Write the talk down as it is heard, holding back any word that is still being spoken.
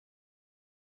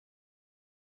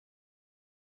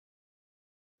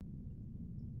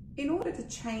In order to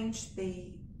change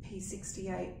the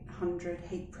P6800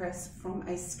 heat press from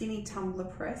a skinny tumbler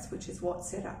press, which is what's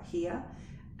set up here,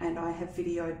 and I have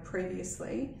videoed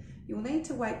previously, you'll need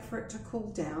to wait for it to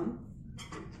cool down,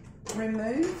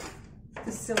 remove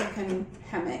the silicone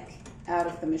hammock out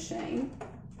of the machine,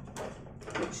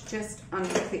 which just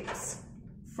unclips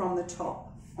from the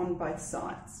top on both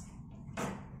sides.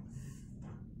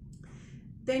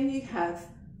 Then you have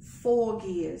 4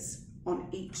 gears on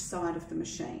each side of the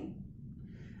machine.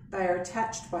 They are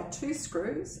attached by 2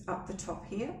 screws up the top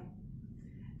here,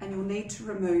 and you'll need to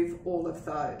remove all of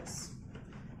those.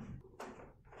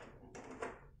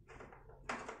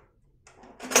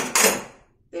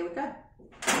 There we go.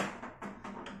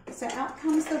 So out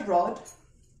comes the rod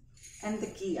and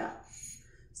the gear.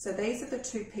 So these are the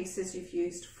 2 pieces you've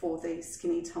used for the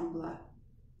skinny tumbler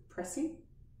pressing.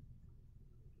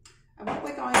 And what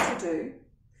we're going to do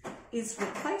is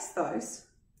replace those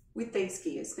with these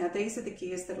gears. Now these are the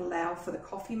gears that allow for the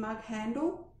coffee mug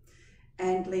handle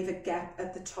and leave a gap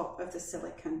at the top of the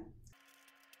silicone.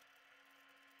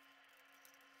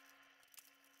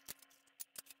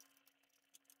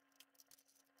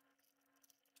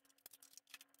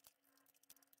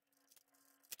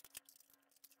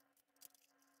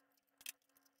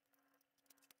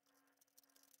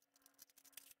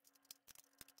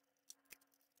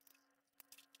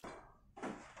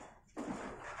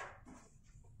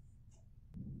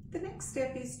 The next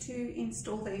step is to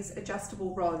install these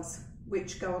adjustable rods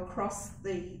which go across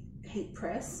the heat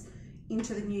press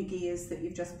into the new gears that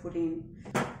you've just put in.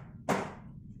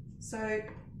 So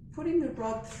putting the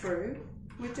rod through,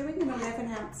 we're doing an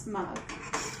 11-ounce mug.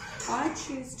 I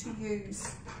choose to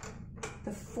use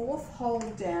the 4th hole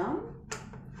down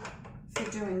for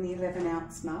doing the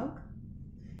 11-ounce mug.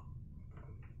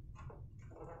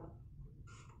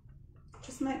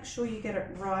 Just make sure you get it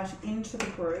right into the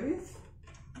groove.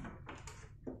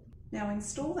 Now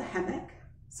install the hammock.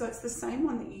 So it's the same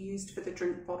one that you used for the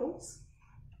drink bottles.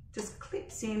 Just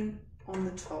clips in on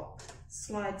the top,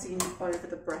 slides in over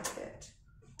the bracket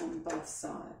on both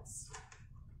sides.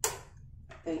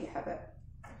 There you have it.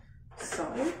 So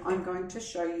I'm going to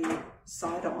show you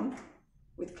side on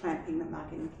with clamping the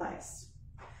mug in place.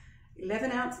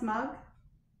 11-ounce mug,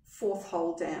 4th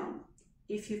hole down.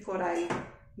 If you've got a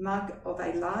mug of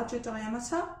a larger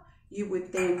diameter, you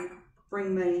would then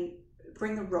bring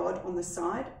the rod on the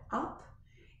side up.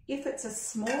 If it's a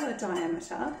smaller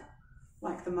diameter,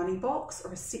 like the money box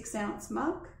or a 6-ounce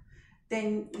mug,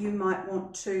 then you might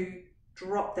want to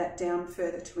drop that down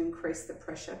further to increase the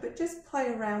pressure, but just play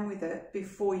around with it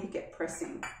before you get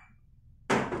pressing.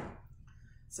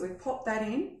 So we pop that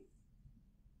in.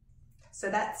 So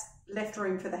that's left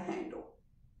room for the handle.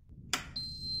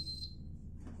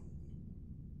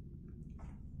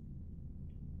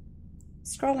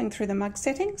 Scrolling through the mug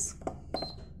settings,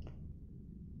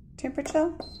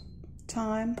 temperature,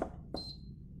 time,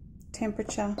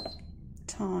 temperature,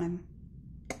 time.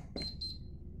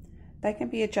 They can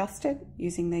be adjusted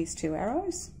using these 2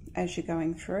 arrows as you're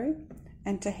going through,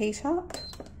 and to heat up,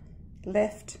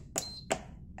 left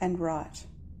and right.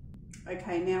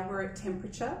 Okay, now we're at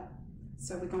temperature,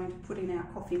 so we're going to put in our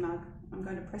coffee mug. I'm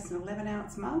going to press an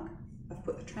 11-ounce mug. I've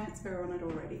put the transfer on it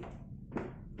already.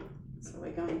 So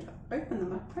we're going to open the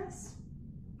mug press,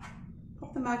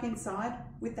 pop the mug inside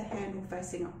with the handle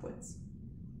facing upwards.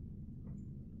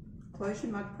 Close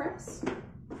your mug press,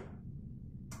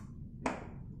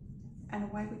 and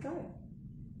away we go.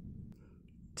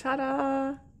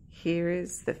 Ta-da! Here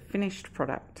is the finished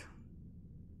product.